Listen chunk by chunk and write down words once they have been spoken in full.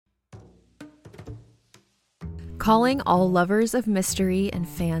Calling all lovers of mystery and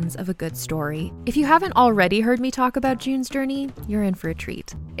fans of a good story. If you haven't already heard me talk about June's Journey, you're in for a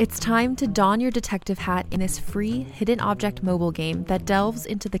treat. It's time to don your detective hat in this free hidden object mobile game that delves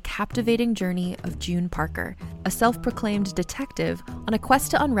into the captivating journey of June Parker, a self-proclaimed detective on a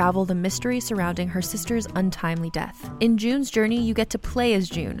quest to unravel the mystery surrounding her sister's untimely death. In June's Journey, you get to play as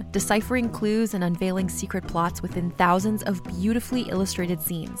June, deciphering clues and unveiling secret plots within thousands of beautifully illustrated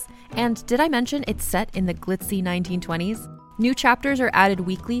scenes. And did I mention it's set in the glitzy 1920s? New chapters are added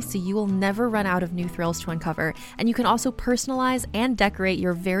weekly, so you will never run out of new thrills to uncover, and you can also personalize and decorate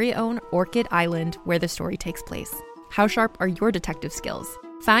your very own Orchid Island where the story takes place. How sharp are your detective skills?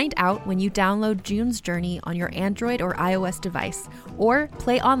 Find out when you download June's Journey on your Android or iOS device, or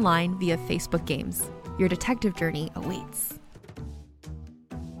play online via Facebook Games. Your detective journey awaits.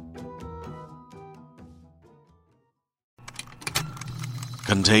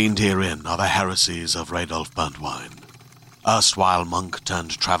 Contained herein are the heresies of Radolf Burntwine, erstwhile monk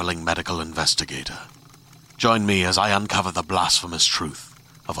turned traveling medical investigator. Join me as I uncover the blasphemous truth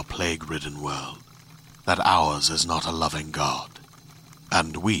of a plague-ridden world, that ours is not a loving God,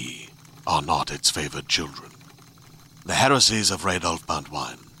 and we are not its favored children. The heresies of Radolf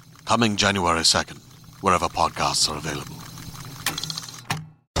Burntwine, coming January 2nd, wherever podcasts are available.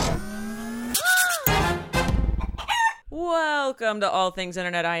 Welcome to All Things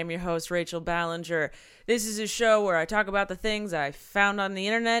Internet. I am your host, Rachel Ballinger. This is a show where I talk about the things I found on the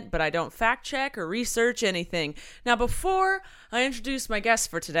internet, but I don't fact check or research anything. Now, before I introduce my guest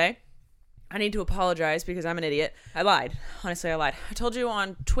for today, I need to apologize because I'm an idiot. I lied. Honestly, I lied. I told you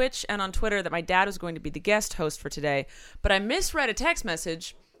on Twitch and on Twitter that my dad was going to be the guest host for today, but I misread a text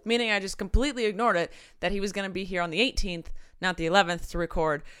message, meaning I just completely ignored it, that he was going to be here on the 18th, not the 11th, to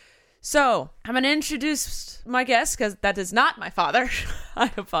record. So, I'm going to introduce my guest, because that is not my father.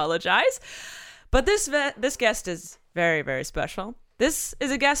 I apologize. But this guest is very, very special. This is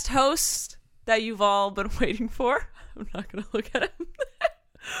a guest host that you've all been waiting for. I'm not going to look at him.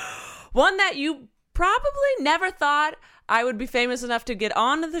 One that you probably never thought I would be famous enough to get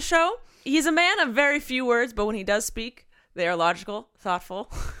on the show. He's a man of very few words, but when he does speak, they are logical,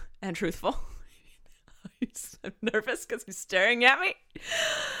 thoughtful, and truthful. I'm nervous because he's staring at me.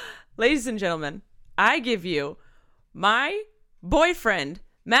 Ladies and gentlemen, I give you my boyfriend,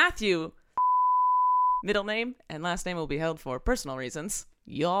 Matthew. Middle name and last name will be held for personal reasons.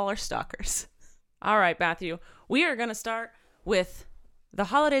 Y'all are stalkers. All right, Matthew, we are going to start with the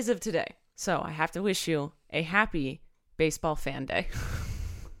holidays of today. So I have to wish you a happy baseball fan day.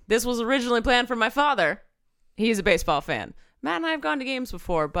 This was originally planned for my father. He's a baseball fan. Matt and I have gone to games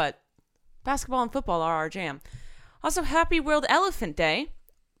before, but basketball and football are our jam. Also, happy World Elephant Day.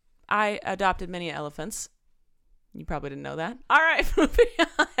 I adopted many elephants. You probably didn't know that. All right, moving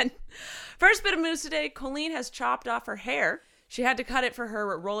on. First bit of news today. Colleen has chopped off her hair. She had to cut it for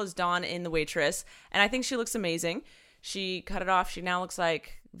her role as Dawn in The Waitress, and I think she looks amazing. She cut it off. She now looks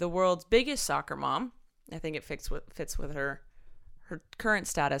like the world's biggest soccer mom. I think it fits with her current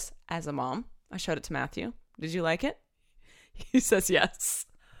status as a mom. I showed it to Matthew. Did you like it? He says yes.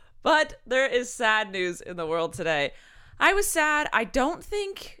 But there is sad news in the world today. I was sad. I don't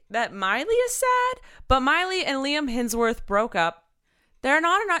think that Miley is sad, but Miley and Liam Hemsworth broke up. They're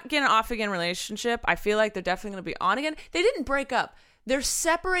not getting an off-again relationship. I feel like they're definitely going to be on again. They didn't break up. They're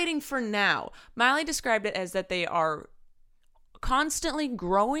separating for now. Miley described it as that they are constantly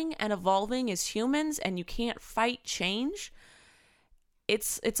growing and evolving as humans, and you can't fight change.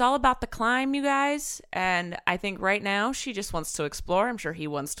 It's all about the climb, you guys. And I think right now she just wants to explore. I'm sure he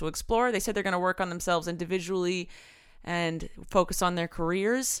wants to explore. They said they're going to work on themselves individually and focus on their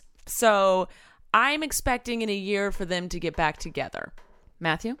careers. So I'm expecting in a year for them to get back together.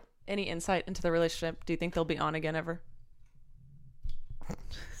 Matthew, any insight into the relationship? Do you think they'll be on again ever?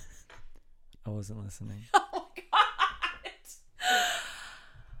 I wasn't listening. Oh my God.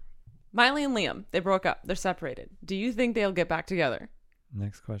 Miley and Liam, they broke up. They're separated. Do you think they'll get back together?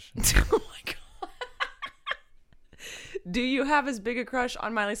 Next question. Oh my God. Do you have as big a crush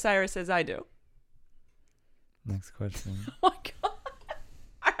on Miley Cyrus as I do? Next question. Oh my God.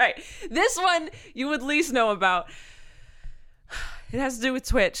 All right. This one you would least know about. It has to do with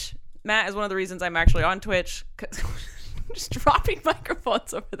Twitch. Matt is one of the reasons I'm actually on Twitch. Just dropping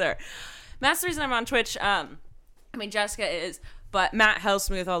microphones over there. Matt's the reason I'm on Twitch. Jessica is, but Matt helps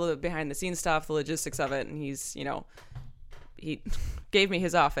me with all the behind the scenes stuff, the logistics of it. And he's, he gave me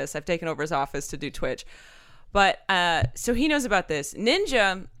his office. I've taken over his office to do Twitch. But so he knows about this.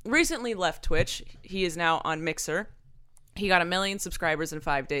 Ninja recently left Twitch. He is now on Mixer. He got 1 million subscribers in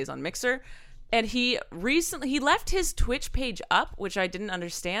 5 days on Mixer. And he left his Twitch page up, which I didn't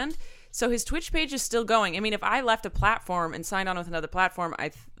understand. So his Twitch page is still going. I mean, if I left a platform and signed on with another platform,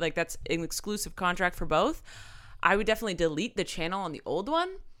 that's an exclusive contract for both. I would definitely delete the channel on the old one.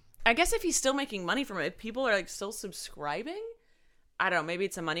 I guess if he's still making money from it, if people are like still subscribing, I don't know, maybe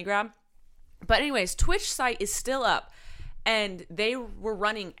it's a money grab. But anyways, Twitch site is still up, and they were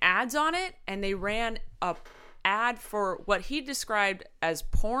running ads on it, and they ran a ad for what he described as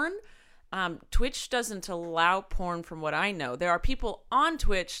porn. Twitch doesn't allow porn from what I know. There are people on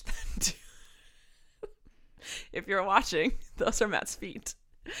Twitch that do. If you're watching, those are Matt's feet.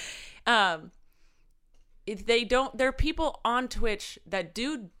 If they don't, there are people on Twitch that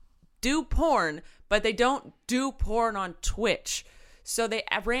do porn, but they don't do porn on Twitch. So they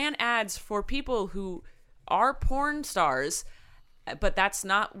ran ads for people who are porn stars, but that's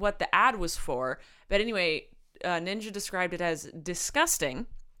not what the ad was for. But anyway, Ninja described it as disgusting,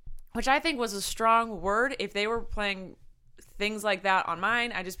 which I think was a strong word. If they were playing things like that on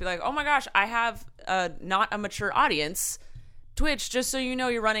mine, I'd just be like, oh my gosh, I have not a mature audience. Twitch, just so you know,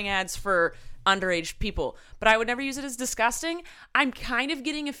 you're running ads for underage people. But I would never use it as disgusting. I'm kind of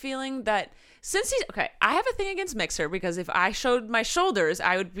getting a feeling that since I have a thing against Mixer because if I showed my shoulders,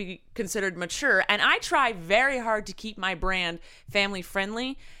 I would be considered mature. And I try very hard to keep my brand family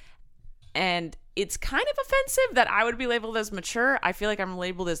friendly. And it's kind of offensive that I would be labeled as mature. I feel like I'm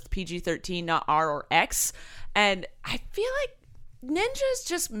labeled as PG-13, not R or X. And I feel like Ninja's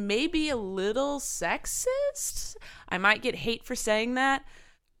just maybe a little sexist. I might get hate for saying that.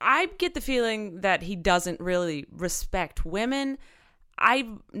 I get the feeling that he doesn't really respect women.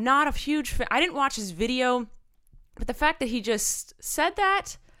 I'm not a huge fan. I didn't watch his video, but the fact that he just said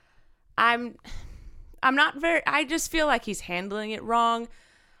that, I'm not very, I just feel like he's handling it wrong.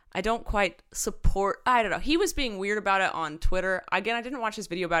 I don't quite support, I don't know. He was being weird about it on Twitter. Again, I didn't watch his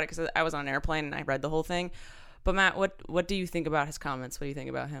video about it because I was on an airplane and I read the whole thing. But Matt, what do you think about his comments? What do you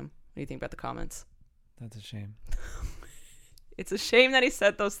think about him? What do you think about the comments? That's a shame. It's a shame that he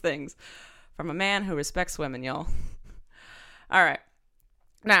said those things from a man who respects women, y'all. All right.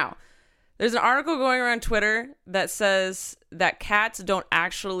 Now, there's an article going around Twitter that says that cats don't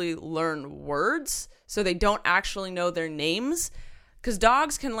actually learn words, so they don't actually know their names, because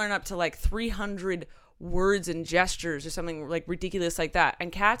dogs can learn up to like 300 words and gestures or something like ridiculous like that.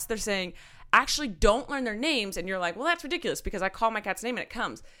 And cats, they're saying, actually don't learn their names. And you're like, well, that's ridiculous because I call my cat's name and it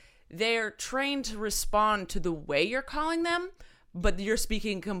comes. They're trained to respond to the way you're calling them, but you're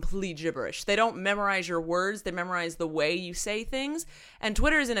speaking complete gibberish. They don't memorize your words. They memorize the way you say things. And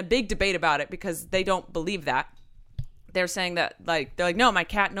Twitter is in a big debate about it because they don't believe that. They're saying that, they're like, no, my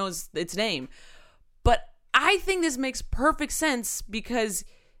cat knows its name. But I think this makes perfect sense because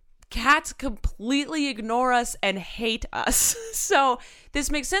cats completely ignore us and hate us. So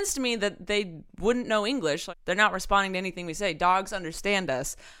this makes sense to me that they wouldn't know English. They're not responding to anything we say. Dogs understand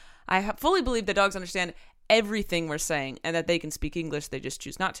us. I fully believe that dogs understand everything we're saying and that they can speak English. They just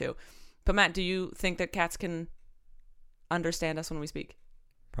choose not to. But Matt, do you think that cats can understand us when we speak?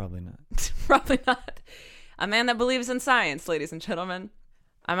 Probably not. Probably not. A man that believes in science, ladies and gentlemen.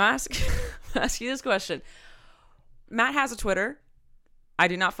 I'm asking you this question. Matt has a Twitter. I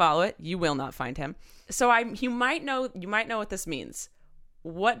do not follow it. You will not find him. So you might know what this means.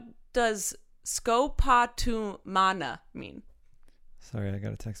 What does skopatumana mean? Sorry, I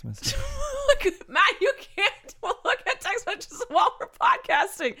got a text message. Matt, you can't look at text messages while we're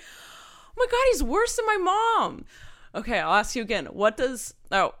podcasting. Oh my God, he's worse than my mom. Okay, I'll ask you again. What does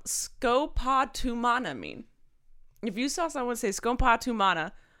skopatumana mean? If you saw someone say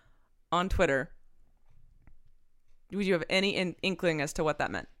skopatumana on Twitter, would you have any inkling as to what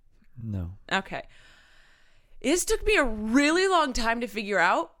that meant? No. Okay. This took me a really long time to figure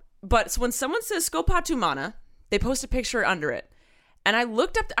out, but when someone says skopatumana, they post a picture under it. And I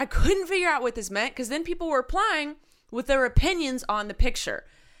looked up, I couldn't figure out what this meant because then people were replying with their opinions on the picture.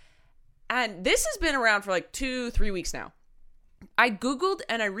 And this has been around for like 2-3 weeks now. I Googled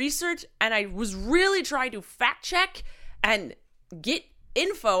and I researched and I was really trying to fact check and get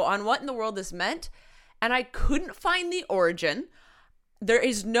info on what in the world this meant. And I couldn't find the origin. There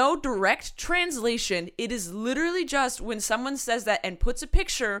is no direct translation. It is literally just when someone says that and puts a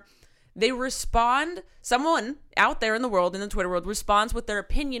picture, they respond, someone out there in the world, in the Twitter world, responds with their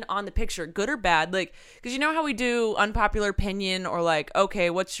opinion on the picture, good or bad. Like, because you know how we do unpopular opinion or like, okay,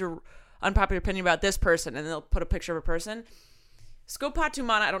 what's your unpopular opinion about this person? And they'll put a picture of a person.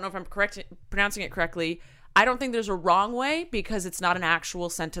 Skopatumana, I don't know if I'm pronouncing it correctly. I don't think there's a wrong way because it's not an actual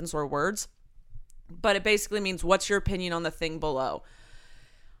sentence or words. But it basically means, what's your opinion on the thing below?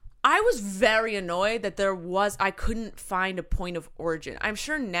 I was very annoyed that I couldn't find a point of origin. I'm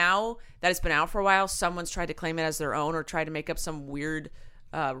sure now that it's been out for a while, someone's tried to claim it as their own or tried to make up some weird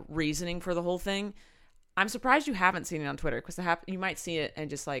reasoning for the whole thing. I'm surprised you haven't seen it on Twitter, because you might see it and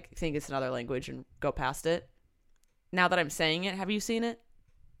just like think it's another language and go past it. Now that I'm saying it, have you seen it?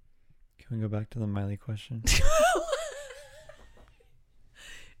 Can we go back to the Miley question?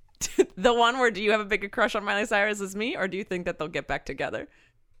 The one where, do you have a bigger crush on Miley Cyrus as me, or do you think that they'll get back together?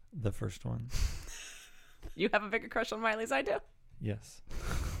 The first one. You have a bigger crush on Miley as I do? Yes.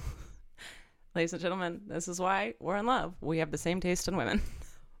 Ladies and gentlemen, this is why we're in love. We have the same taste in women.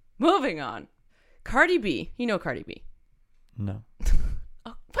 Moving on. Cardi B. You know Cardi B. No.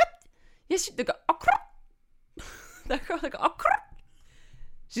 Oh, what? Yes, they go, oh, that girl, like, oh,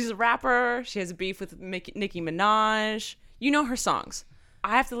 she's a rapper. She has a beef with Nicki Minaj. You know her songs.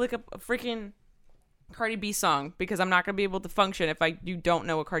 I have to look up a freaking Cardi B song because I'm not going to be able to function if you don't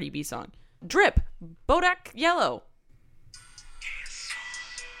know a Cardi B song. Drip. Bodak Yellow.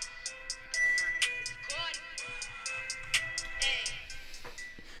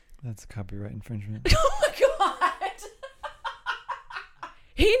 That's copyright infringement. Oh my god.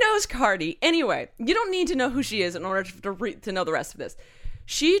 He knows Cardi. Anyway, you don't need to know who she is in order to know the rest of this.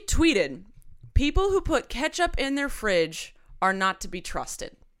 She tweeted, "People who put ketchup in their fridge are not to be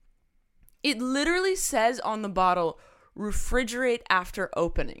trusted." It literally says on the bottle, refrigerate after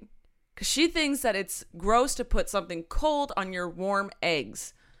opening. Because she thinks that it's gross to put something cold on your warm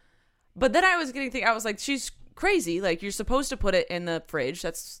eggs. But then I was like, she's crazy. Like, you're supposed to put it in the fridge.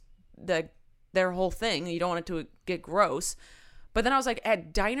 That's their whole thing. You don't want it to get gross. But then I was like,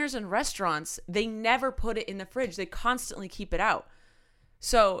 at diners and restaurants, they never put it in the fridge. They constantly keep it out.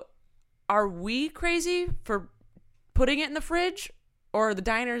 So are we crazy for putting it in the fridge? Or are the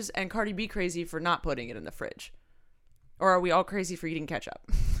diners and Cardi B crazy for not putting it in the fridge? Or are we all crazy for eating ketchup?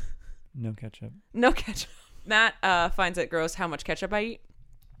 No ketchup. No ketchup. Matt finds it gross how much ketchup I eat.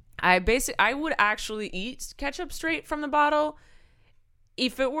 I would actually eat ketchup straight from the bottle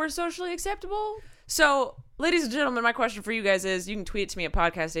if it were socially acceptable. So, ladies and gentlemen, my question for you guys is, you can tweet it to me at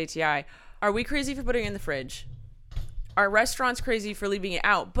Podcast ATI. Are we crazy for putting it in the fridge? Are restaurants crazy for leaving it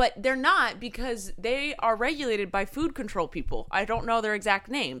out? But they're not, because they are regulated by food control people. I don't know their exact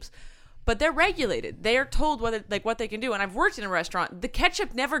names, but they're regulated. They are told what they can do. And I've worked in a restaurant. The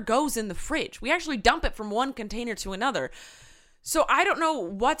ketchup never goes in the fridge. We actually dump it from one container to another. So I don't know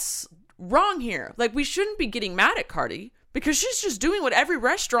what's wrong here. Like, we shouldn't be getting mad at Cardi, because she's just doing what every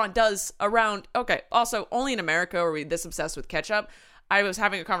restaurant does around. Okay, also, only in America are we this obsessed with ketchup. I was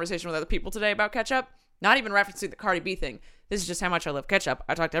having a conversation with other people today about ketchup. Not even referencing the Cardi B thing. This is just how much I love ketchup.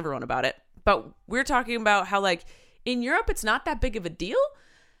 I talk to everyone about it. But we're talking about how, like, in Europe, it's not that big of a deal.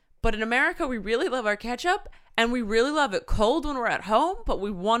 But in America, we really love our ketchup. And we really love it cold when we're at home. But we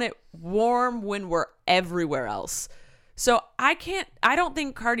want it warm when we're everywhere else. So I don't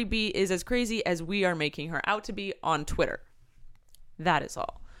think Cardi B is as crazy as we are making her out to be on Twitter. That is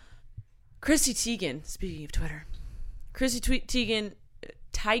all. Chrissy Teigen, speaking of Twitter. Chrissy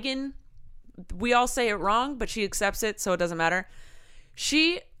Teigen, we all say it wrong, but she accepts it, so it doesn't matter.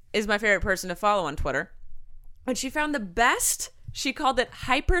 She is my favorite person to follow on Twitter. And she found the best, she called it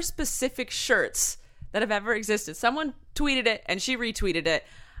hyper-specific shirts that have ever existed. Someone tweeted it, and she retweeted it.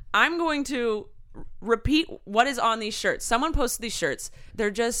 I'm going to repeat what is on these shirts. Someone posted these shirts. They're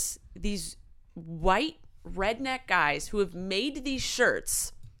just these white redneck guys who have made these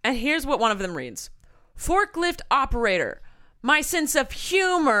shirts. And here's what one of them reads. Forklift operator. My sense of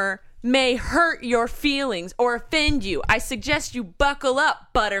humor may hurt your feelings or offend you. I suggest you buckle up,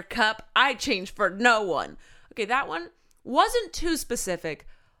 buttercup. I change for no one. Okay, that one wasn't too specific,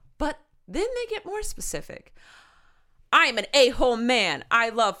 but then they get more specific. I'm an a-hole man. I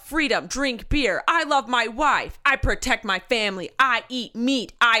love freedom, drink beer. I love my wife. I protect my family. I eat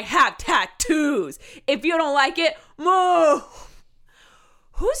meat. I have tattoos. If you don't like it, move.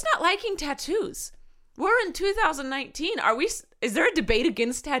 Who's not liking tattoos? We're in 2019. Is there a debate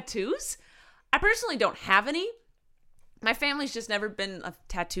against tattoos? I personally don't have any. My family's just never been a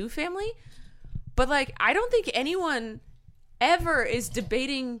tattoo family. But, like, I don't think anyone ever is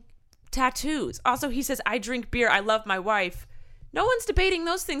debating tattoos. Also, he says, I drink beer. I love my wife. No one's debating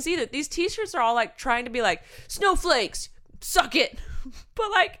those things either. These t-shirts are all, like, trying to be like, snowflakes, suck it.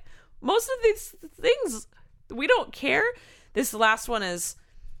 But, like, most of these things, we don't care. This last one's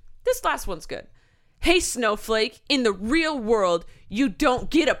good. Hey, snowflake, in the real world, you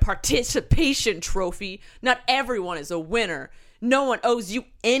don't get a participation trophy. Not everyone is a winner. No one owes you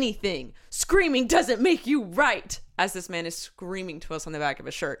anything. Screaming doesn't make you right. As this man is screaming to us on the back of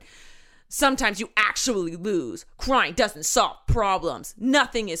a shirt. Sometimes you actually lose. Crying doesn't solve problems.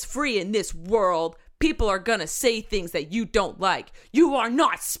 Nothing is free in this world. People are gonna say things that you don't like. You are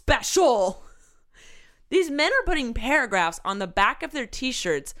not special. These men are putting paragraphs on the back of their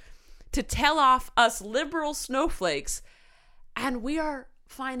t-shirts to tell off us liberal snowflakes, and we are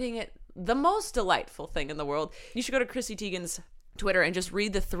finding it the most delightful thing in the world. You should go to Chrissy Teigen's Twitter and just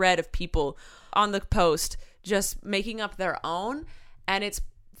read the thread of people on the post just making up their own, and it's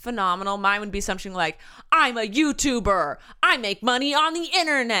phenomenal. Mine would be something like, I'm a YouTuber. I make money on the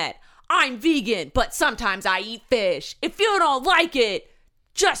internet. I'm vegan, but sometimes I eat fish. If you don't like it,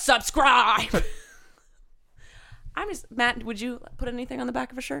 just subscribe. Matt, would you put anything on the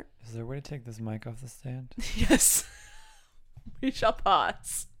back of a shirt? Is there a way to take this mic off the stand? Yes. We shall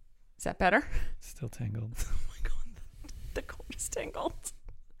pause. Is that better? It's still tangled. Oh my God. The cord is tangled.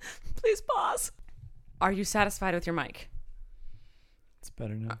 Please pause. Are you satisfied with your mic? It's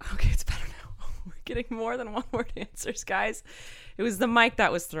better now. Okay, it's better now. We're getting more than one word answers, guys. It was the mic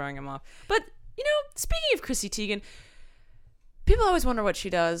that was throwing him off. But, speaking of Chrissy Teigen, people always wonder what she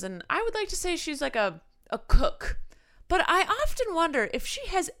does, and I would like to say she's like a cook. But I often wonder if she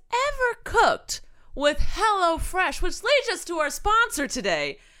has ever cooked with HelloFresh, which leads us to our sponsor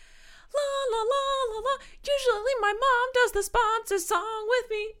today. La, la, la, la, la. Usually my mom does the sponsor song with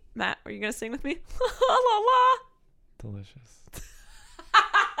me. Matt, are you going to sing with me? La, la, la. Delicious.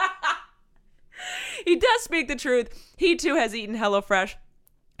 He does speak the truth. He too has eaten HelloFresh.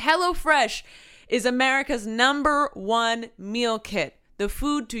 HelloFresh is America's #1 meal kit, the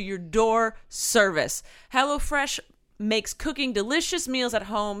food to your door service. HelloFresh makes cooking delicious meals at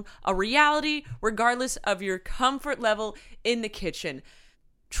home a reality, regardless of your comfort level in the kitchen.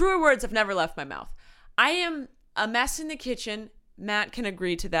 Truer words have never left my mouth. I am a mess in the kitchen. Matt can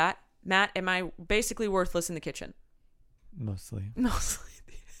agree to that. Matt, am I basically worthless in the kitchen? Mostly.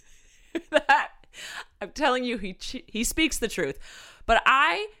 That, I'm telling you, he speaks the truth. But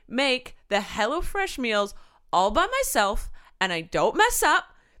I make the HelloFresh meals all by myself, and I don't mess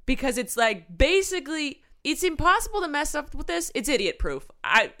up because it's like basically it's impossible to mess up with this. It's idiot proof.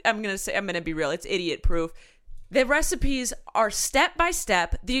 I'm gonna be real. It's idiot proof. The recipes are step by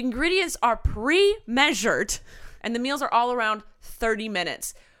step. The ingredients are pre-measured, and the meals are all around 30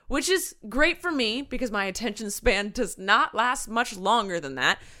 minutes, which is great for me because my attention span does not last much longer than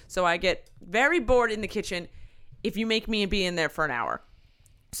that. So I get very bored in the kitchen if you make me be in there for an hour.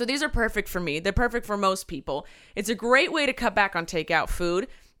 So these are perfect for me. They're perfect for most people. It's a great way to cut back on takeout food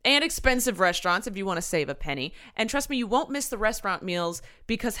and expensive restaurants if you want to save a penny. And trust me, you won't miss the restaurant meals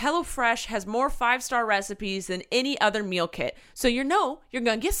because HelloFresh has more 5-star recipes than any other meal kit. So you're going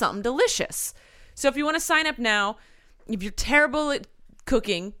to get something delicious. So if you want to sign up now, if you're terrible at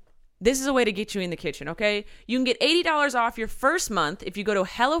cooking, this is a way to get you in the kitchen, okay? You can get $80 off your first month if you go to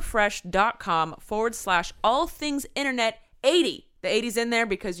HelloFresh.com/allthingsinternet80. The 80's in there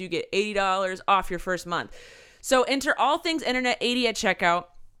because you get $80 off your first month. So enter allthingsinternet80 at checkout.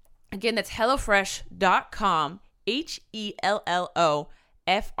 Again, that's HelloFresh.com,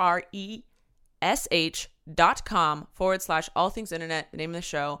 HelloFresh.com/allthingsinternet, the name of the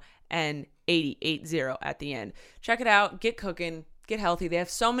show, and 80 at the end. Check it out. Get cooking. Get healthy. They have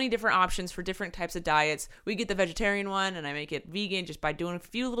so many different options for different types of diets. We get the vegetarian one, and I make it vegan just by doing a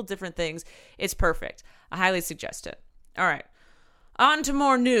few little different things. It's perfect. I highly suggest it. All right. On to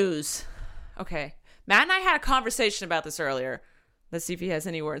more news. Okay. Matt and I had a conversation about this earlier. Let's see if he has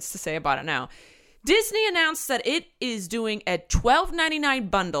any words to say about it now. Disney announced that it is doing a $12.99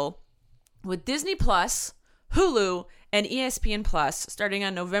 bundle with Disney Plus, Hulu, and ESPN Plus starting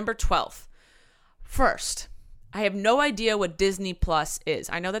on November 12th. First, I have no idea what Disney Plus is.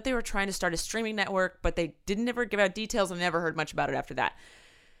 I know that they were trying to start a streaming network, but they didn't ever give out details and I never heard much about it after that.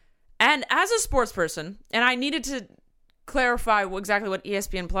 And as a sports person, and I needed to clarify exactly what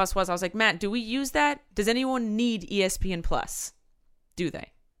ESPN Plus was, I was like, Matt, do we use that? Does anyone need ESPN Plus? Do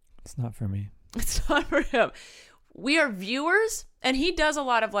they? It's not for me. It's not for him. We are viewers, and he does a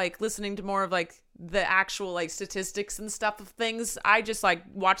lot of listening to more of the actual statistics and stuff of things. I just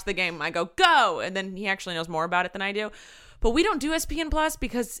watch the game. I go, and then he actually knows more about it than I do. But we don't do ESPN Plus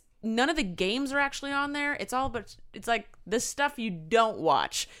because none of the games are actually on there. It's all but it's the stuff you don't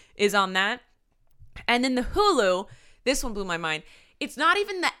watch is on that. And then the Hulu, this one blew my mind. It's not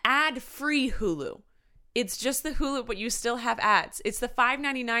even the ad-free Hulu. It's just the Hulu, but you still have ads. It's the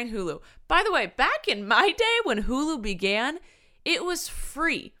 $5.99 Hulu. By the way, back in my day when Hulu began, it was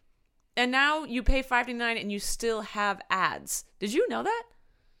free. And now you pay $5.99 and you still have ads. Did you know that?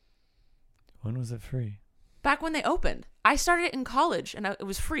 When was it free? Back when they opened. I started it in college and it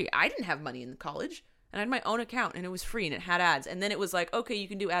was free. I didn't have money in college. And I had my own account and it was free and it had ads. And then it was like, okay, you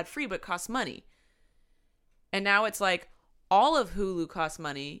can do ad free, but it costs money. And now it's like all of Hulu costs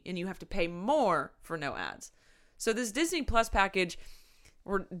money and you have to pay more for no ads. So this Disney Plus package,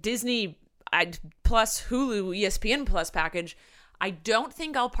 or Disney Plus Hulu ESPN Plus package, I don't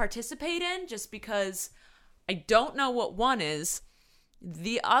think I'll participate in just because I don't know what one is.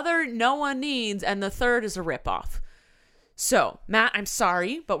 The other no one needs, and the third is a ripoff. So, Matt, I'm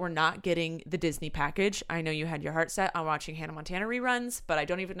sorry, but we're not getting the Disney package. I know you had your heart set on watching Hannah Montana reruns, but I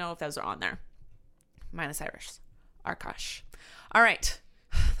don't even know if those are on there. Minus Irish. Our crush. All right.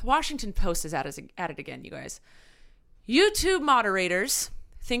 The Washington Post is at it again, you guys. YouTube moderators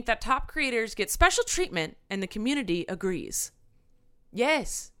think that top creators get special treatment and the community agrees.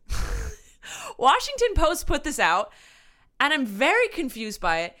 Yes. Washington Post put this out, and I'm very confused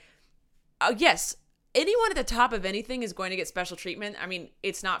by it. Yes, anyone at the top of anything is going to get special treatment. I mean,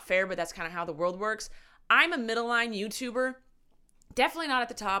 it's not fair, but that's kind of how the world works. I'm a middle line YouTuber. Definitely not at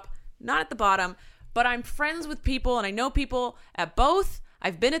the top, not at the bottom, but I'm friends with people and I know people at both.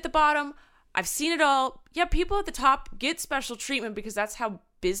 I've been at the bottom. I've seen it all. Yeah, people at the top get special treatment because that's how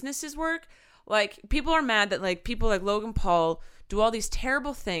businesses work. Like, people are mad that like people like Logan Paul do all these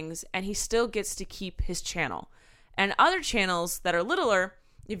terrible things and he still gets to keep his channel. And other channels that are littler,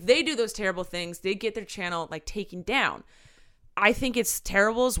 if they do those terrible things, they get their channel like taken down. I think it's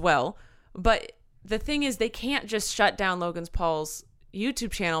terrible as well. But the thing is, they can't just shut down Logan Paul's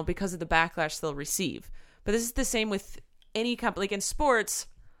YouTube channel because of the backlash they'll receive. But this is the same with any company. Like in sports,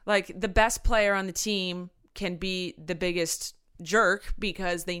 like the best player on the team can be the biggest jerk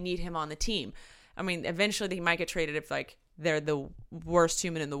because they need him on the team. I mean, eventually they might get traded if like they're the worst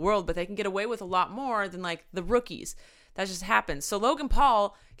human in the world, but they can get away with a lot more than like the rookies. That just happens. So Logan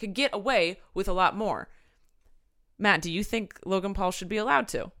Paul could get away with a lot more. Matt, do you think Logan Paul should be allowed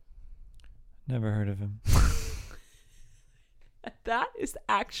to? Never heard of him. That is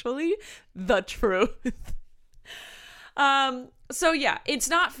actually the truth. So yeah, it's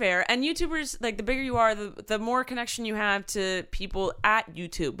not fair. And YouTubers, like the bigger you are, the more connection you have to people at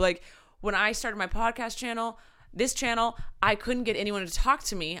YouTube. Like when I started my podcast channel, this channel, I couldn't get anyone to talk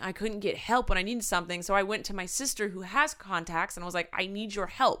to me. I couldn't get help when I needed something. So I went to my sister who has contacts and I was like, I need your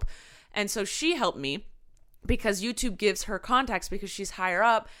help. And so she helped me because YouTube gives her contacts because she's higher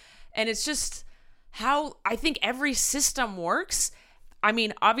up. And it's just how I think every system works. I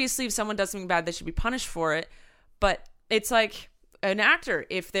mean, obviously, if someone does something bad, they should be punished for it. But it's like an actor.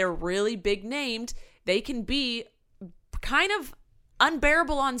 If they're really big named, they can be kind of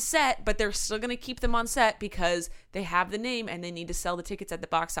unbearable on set, but they're still going to keep them on set because they have the name and they need to sell the tickets at the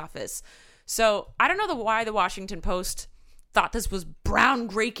box office. So I don't know why the Washington Post thought this was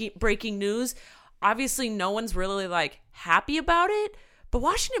breaking news. Obviously, no one's really like happy about it, but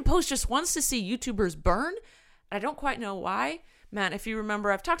Washington Post just wants to see YouTubers burn. I don't quite know why. Matt, if you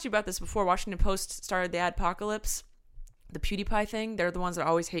remember, I've talked to you about this before. Washington Post started the adpocalypse, the PewDiePie thing. They're the ones that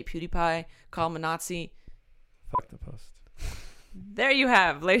always hate PewDiePie, call him a Nazi. Fuck the Post. There you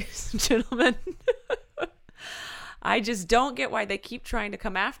have, ladies and gentlemen. I just don't get why they keep trying to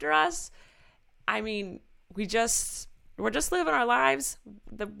come after us. I mean, we're just living our lives.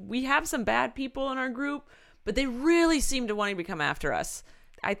 We have some bad people in our group, but they really seem to want to come after us.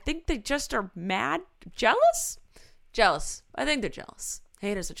 I think they just are mad, jealous. I think they're jealous.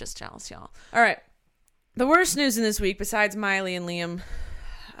 Haters are just jealous, y'all. All right. The worst news in this week, besides Miley and Liam,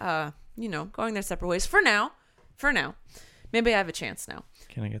 going their separate ways for now. Maybe I have a chance now.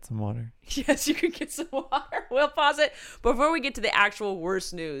 Can I get some water? Yes, you can get some water. We'll pause it before we get to the actual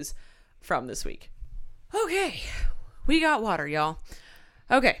worst news from this week. Okay. We got water, y'all.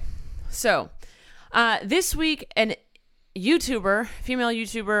 Okay. So, this week, an YouTuber, female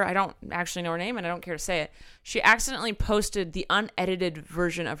YouTuber, I don't actually know her name and I don't care to say it. She accidentally posted the unedited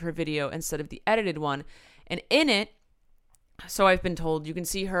version of her video instead of the edited one. And in it, so I've been told, you can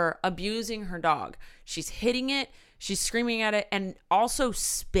see her abusing her dog. She's hitting it, she's screaming at it, and also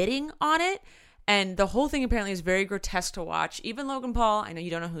spitting on it. And the whole thing apparently is very grotesque to watch. Even Logan Paul, I know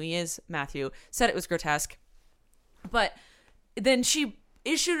you don't know who he is, Matthew, said it was grotesque. But then she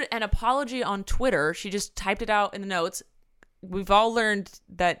issued an apology on Twitter. She just typed it out in the notes. We've all learned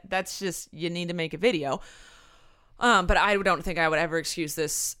that that's just, you need to make a video. But I don't think I would ever excuse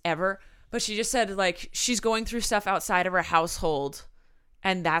this ever. But she just said, like, she's going through stuff outside of her household,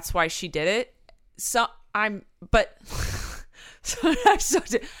 and that's why she did it. I'm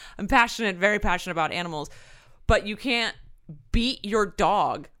passionate, very passionate about animals, but you can't beat your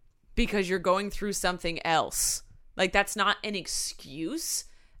dog because you're going through something else. Like, that's not an excuse.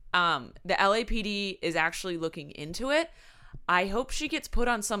 The LAPD is actually looking into it. I hope she gets put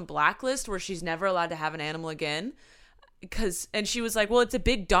on some blacklist where she's never allowed to have an animal again. And she was like, well, it's a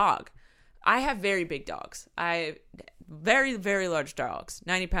big dog. I have very big dogs. Very, very large dogs,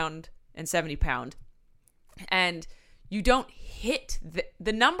 90 pound and 70 pound. And you don't hit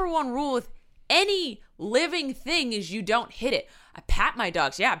the number one rule with any living thing is you don't hit it. I pat my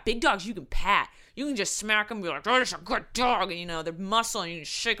dogs. Yeah, big dogs you can pat. You can just smack them and be like, oh, that's a good dog. And, you know, they're muscle and you can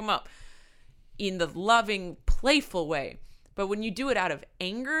shake them up in the loving, playful way. But when you do it out of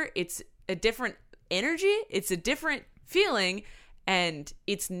anger, it's a different energy. It's a different feeling. And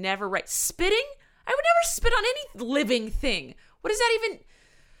it's never right. Spitting? I would never spit on any living thing. What is that even?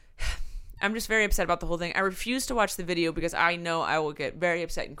 I'm just very upset about the whole thing. I refuse to watch the video because I know I will get very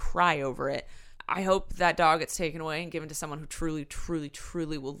upset and cry over it. I hope that dog gets taken away and given to someone who truly, truly,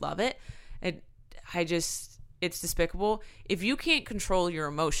 truly will love it. It's despicable. If you can't control your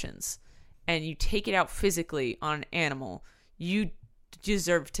emotions and you take it out physically on an animal, you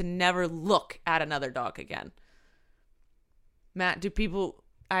deserve to never look at another dog again. Matt, do people...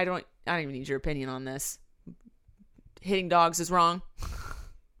 I don't even need your opinion on this. Hitting dogs is wrong.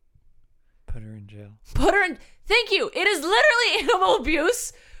 Put her in jail. Put her in... Thank you. It is literally animal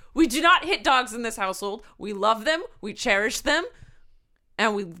abuse. We do not hit dogs in this household. We love them. We cherish them.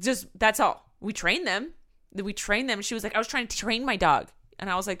 And we just... That's all. We train them. She was like, I was trying to train my dog. And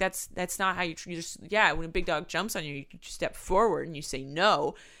I was like, that's not how you just... Yeah, when a big dog jumps on you, you step forward and you say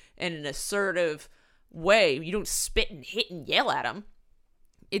no in an assertive way. You don't spit and hit and yell at them.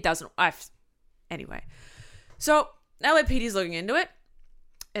 It doesn't... Anyway. So, LAPD's looking into it.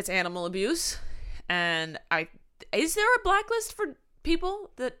 It's animal abuse. And is there a blacklist for people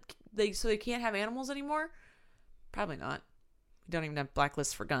that they can't have animals anymore? Probably not. We don't even have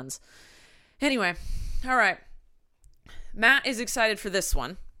blacklists for guns. Anyway. All right. Matt is excited for this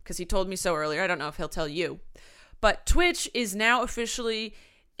one because he told me so earlier. I don't know if he'll tell you. But Twitch is now officially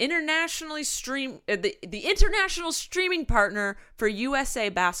internationally the international streaming partner for USA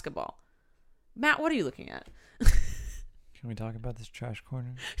basketball. Matt, what are you looking at? Can we talk about this trash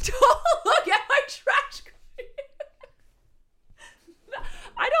corner? Don't look at my trash corner.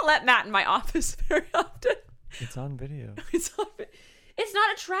 I don't let Matt in my office very often. It's on video. It's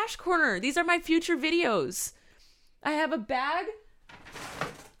not a trash corner. These are my future videos. I have a bag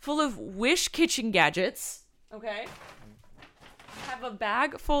full of Wish kitchen gadgets. Okay. I have a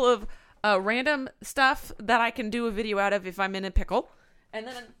bag full of random stuff that I can do a video out of if I'm in a pickle. And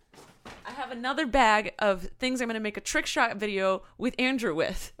then I have another bag of things I'm going to make a trick shot video with Andrew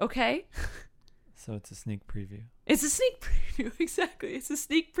with. Okay. So it's a sneak preview. It's a sneak preview. Exactly. It's a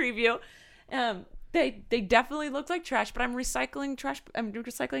sneak preview. They definitely look like trash, but I'm recycling trash. I'm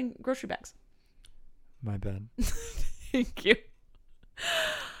recycling grocery bags. My bad. Thank you.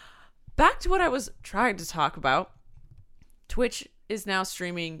 Back to what I was trying to talk about. Twitch is now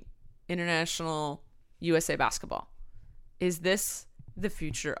streaming international USA basketball. Is this the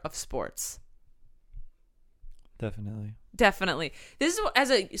future of sports? Definitely. This is,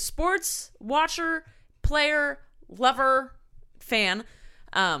 as a sports watcher, player, lover, fan,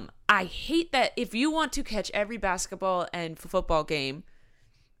 I hate that if you want to catch every basketball and football game,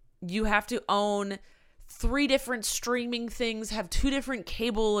 you have to own 3 different streaming things, have 2 different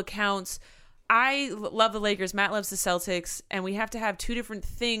cable accounts. I love the Lakers, Matt loves the Celtics, and we have to have 2 different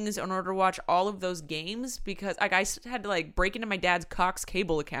things in order to watch all of those games because I had to break into my dad's Cox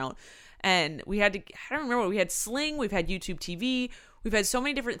cable account, and we had to, I don't remember, we had Sling, we've had YouTube TV, we've had so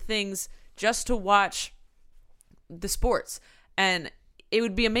many different things just to watch the sports. And it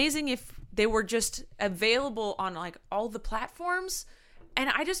would be amazing if they were just available on all the platforms. And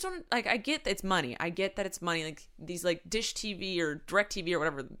I just don't I get that it's money. I get that it's money. These Dish TV or Direct TV or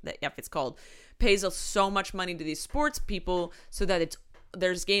whatever it's called pays so much money to these sports people so that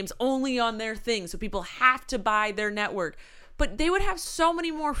there's games only on their thing. So people have to buy their network. But they would have so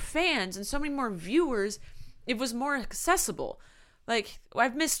many more fans and so many more viewers if it was more accessible.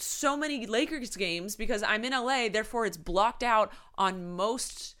 I've missed so many Lakers games because I'm in LA, therefore it's blocked out on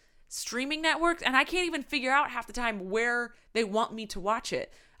most streaming networks, and I can't even figure out half the time where they want me to watch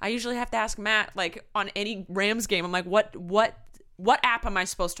it. I usually have to ask Matt, on any Rams game, I'm like, what app am I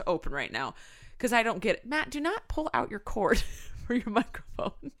supposed to open right now? Because I don't get it. Matt, do not pull out your cord for your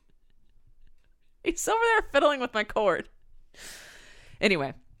microphone. He's over there fiddling with my cord.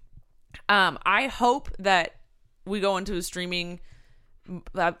 Anyway, I hope that we go into a streaming...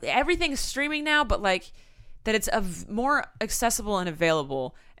 everything's streaming now, but that it's more accessible and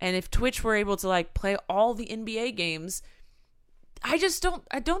available. And if Twitch were able to play all the NBA games, I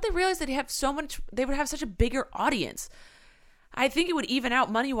don't they realize that they would have such a bigger audience. I think it would even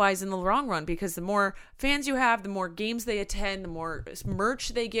out money-wise in the long run, because the more fans you have, the more games they attend, the more merch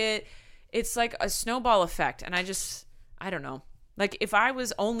they get. It's like a snowball effect. And I don't know. Like, if I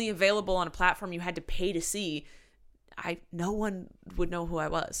was only available on a platform you had to pay to see, no one would know who I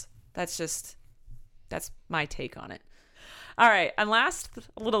was. That's my take on it. All right. And last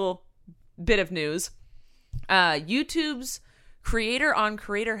little bit of news. YouTube's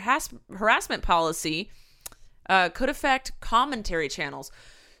creator-on-creator harassment policy could affect commentary channels.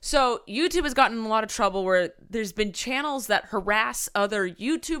 So YouTube has gotten in a lot of trouble where there's been channels that harass other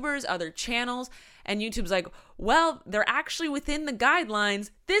YouTubers, other channels, and YouTube's like, well, they're actually within the guidelines.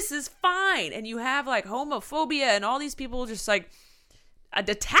 This is fine. And you have like homophobia and all these people just like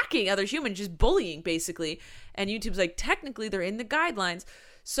attacking other humans, just bullying basically. And YouTube's like, technically they're in the guidelines.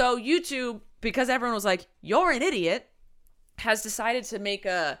 So YouTube, because everyone was like, you're an idiot, has decided to make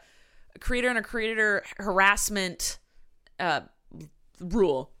a creator harassment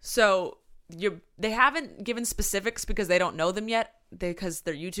rule. So they haven't given specifics because they don't know them yet, because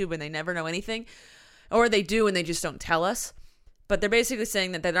they're YouTube and they never know anything, or they do and they just don't tell us. But they're basically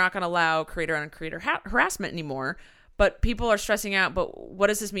saying that they're not going to allow creator harassment anymore. But people are stressing out, but what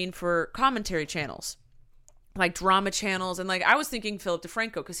does this mean for commentary channels? Like drama channels. And like, I was thinking Philip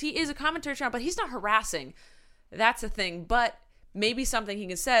DeFranco, because he is a commentary channel, but he's not harassing. That's a thing. But maybe something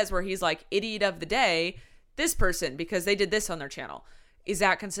he says where he's like, idiot of the day, this person, because they did this on their channel. Is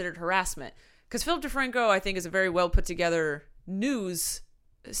that considered harassment? Because Philip DeFranco, I think, is a very well put together news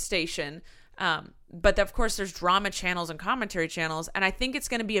station. But of course, there's drama channels and commentary channels. And I think it's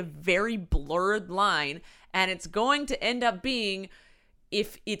going to be a very blurred line. And it's going to end up being,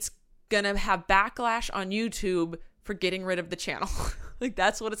 if it's going to have backlash on YouTube for getting rid of the channel. Like,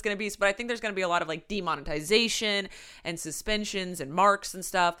 that's what it's going to be. But I think there's going to be a lot of like demonetization and suspensions and marks and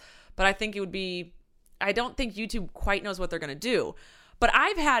stuff. But I think it would be, I don't think YouTube quite knows what they're going to do. But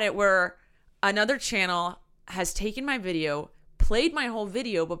I've had it where another channel has taken my video, played my whole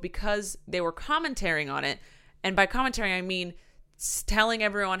video, but because they were commentating on it, and by commentary I mean telling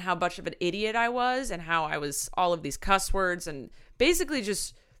everyone how much of an idiot I was and how I was all of these cuss words and basically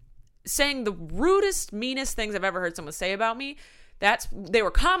just saying the rudest, meanest things I've ever heard someone say about me. They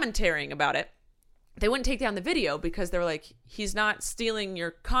were commentating about it. They wouldn't take down the video because they were like, he's not stealing your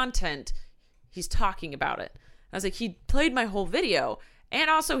content, he's talking about it. I was like, he played my whole video, and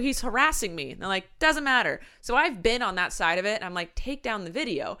also he's harassing me. And they're like, doesn't matter. So I've been on that side of it, and I'm like, take down the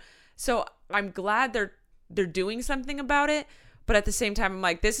video. So I'm glad they're doing something about it, but at the same time, I'm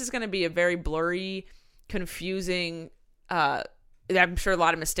like, this is going to be a very blurry, confusing, I'm sure a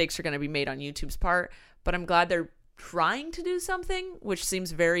lot of mistakes are going to be made on YouTube's part, but I'm glad they're trying to do something, which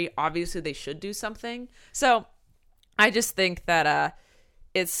seems very obviously they should do something. So I just think that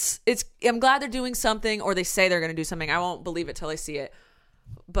I'm glad they're doing something, or they say they're going to do something. I won't believe it till I see it,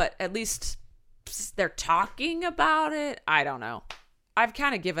 but at least they're talking about it. I don't know. I've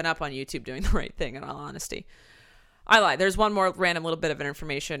kind of given up on YouTube doing the right thing, in all honesty. I lied. There's one more random little bit of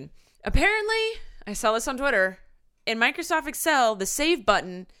information. Apparently, I saw this on Twitter. In Microsoft Excel, the save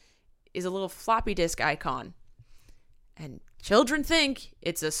button is a little floppy disk icon. And children think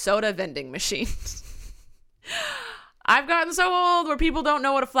it's a soda vending machine. I've gotten so old where people don't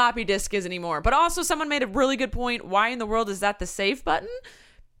know what a floppy disk is anymore. But also, someone made a really good point. Why in the world is that the save button?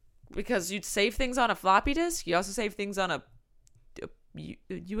 Because you'd save things on a floppy disk. You also save things on a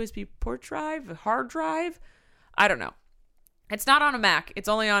USB port drive, a hard drive. I don't know. It's not on a Mac. It's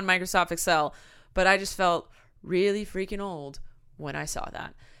only on Microsoft Excel. But I just felt really freaking old when I saw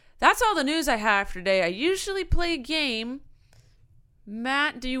that. That's all the news I have for today. I usually play a game.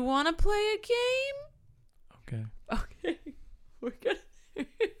 Matt, do you want to play a game? Okay. We're good.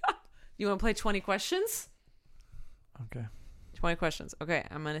 You want to play 20 questions? Okay. 20 questions. Okay,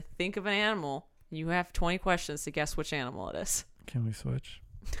 I'm going to think of an animal. You have 20 questions to guess which animal it is. Can we switch?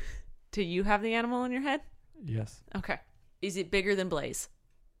 Do you have the animal in your head? Yes. Okay. Is it bigger than Blaze?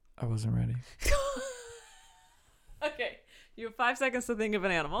 I wasn't ready. Okay. You have 5 seconds to think of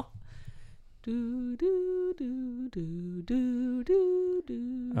an animal. Do, do, do, do, do, do,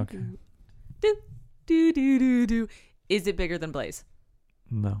 do. Okay. Do, do, do, do, do. Is it bigger than Blaze?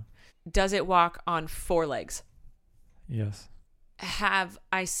 No. Does it walk on 4 legs? Yes. Have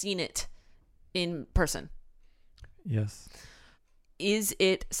I seen it in person? Yes. Is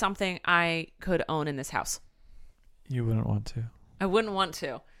it something I could own in this house? You wouldn't want to. I wouldn't want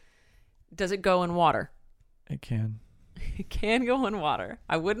to. Does it go in water? It can. It can go in water.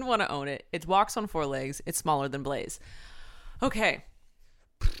 I wouldn't want to own it. It walks on 4 legs. It's smaller than Blaze. Okay.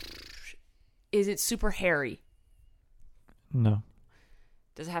 Is it super hairy? No.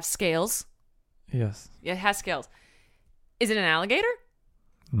 Does it have scales? Yes. Yeah, it has scales. Is it an alligator?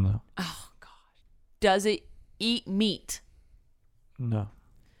 No. Oh, God. Does it eat meat? No.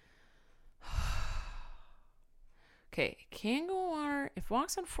 Okay, can go in water. If it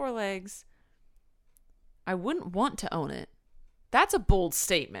walks on four legs, I wouldn't want to own it. That's a bold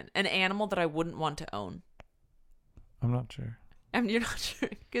statement. An animal that I wouldn't want to own. I'm not sure. I mean, you're not sure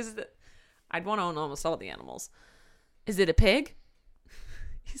because I'd want to own almost all the animals. Is it a pig?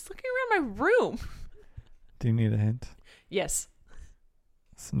 He's looking around my room. Do you need a hint? Yes.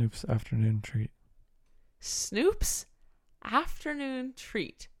 Snoop's afternoon treat. Snoop's afternoon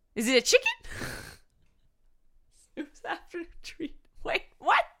treat. Is it a chicken? Snoop's afternoon treat. Wait,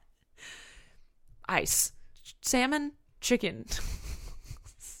 what? Ice. Salmon. Chicken.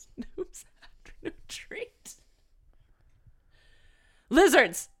 Snoop's afternoon treat.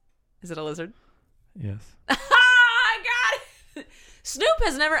 Lizards. Is it a lizard? Yes. I got it. Snoop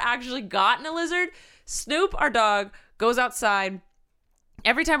has never actually gotten a lizard. Snoop, our dog, goes outside.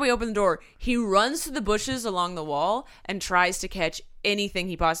 Every time we open the door, he runs to the bushes along the wall and tries to catch anything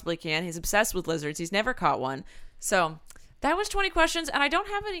he possibly can. He's obsessed with lizards. He's never caught one. So that was 20 questions, and I don't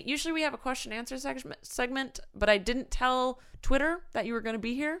have any. Usually we have a question answer segment, but I didn't tell Twitter that you were going to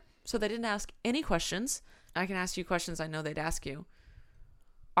be here, so they didn't ask any questions. I can ask you questions I know they'd ask you.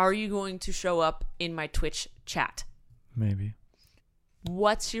 Are you going to show up in my Twitch chat? Maybe.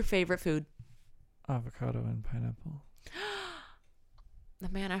 What's your favorite food? Avocado and pineapple. The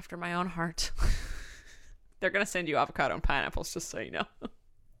man after my own heart. They're going to send you avocado and pineapples, just so you know.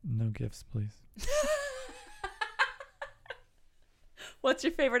 No gifts, please. What's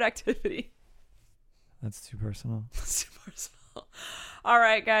your favorite activity? That's too personal. That's too personal. All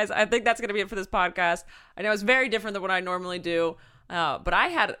right, guys. I think that's going to be it for this podcast. I know it's very different than what I normally do, but I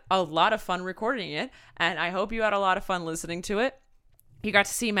had a lot of fun recording it, and I hope you had a lot of fun listening to it. You got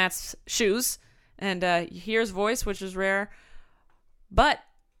to see Matt's shoes and hear his voice, which is rare. But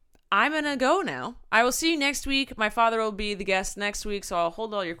I'm going to go now. I will see you next week. My father will be the guest next week, so I'll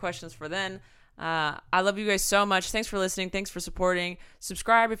hold all your questions for then. I love you guys so much. Thanks for listening. Thanks for supporting.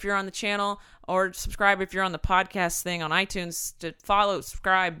 Subscribe if you're on the channel, or subscribe if you're on the podcast thing on iTunes to follow,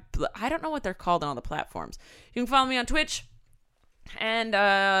 subscribe. I don't know what they're called on all the platforms. You can follow me on Twitch and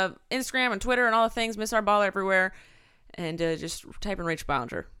Instagram and Twitter and all the things. Miss Our Baller everywhere. And just type in Rachel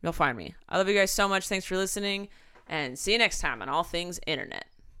Ballinger. You'll find me. I love you guys so much. Thanks for listening. And see you next time on All Things Internet.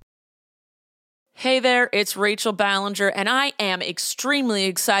 Hey there, it's Rachel Ballinger, and I am extremely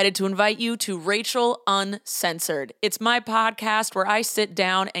excited to invite you to Rachel Uncensored. It's my podcast where I sit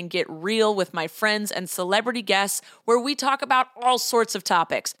down and get real with my friends and celebrity guests, where we talk about all sorts of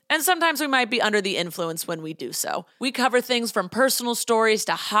topics. And sometimes we might be under the influence when we do so. We cover things from personal stories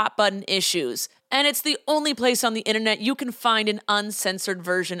to hot button issues. And it's the only place on the internet you can find an uncensored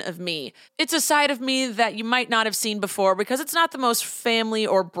version of me. It's a side of me that you might not have seen before because it's not the most family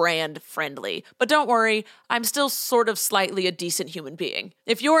or brand friendly. But don't worry, I'm still sort of slightly a decent human being.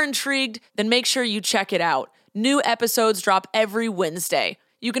 If you're intrigued, then make sure you check it out. New episodes drop every Wednesday.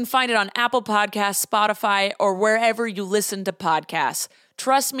 You can find it on Apple Podcasts, Spotify, or wherever you listen to podcasts.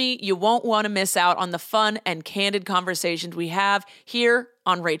 Trust me, you won't want to miss out on the fun and candid conversations we have here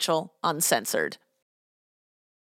on Rachel Uncensored.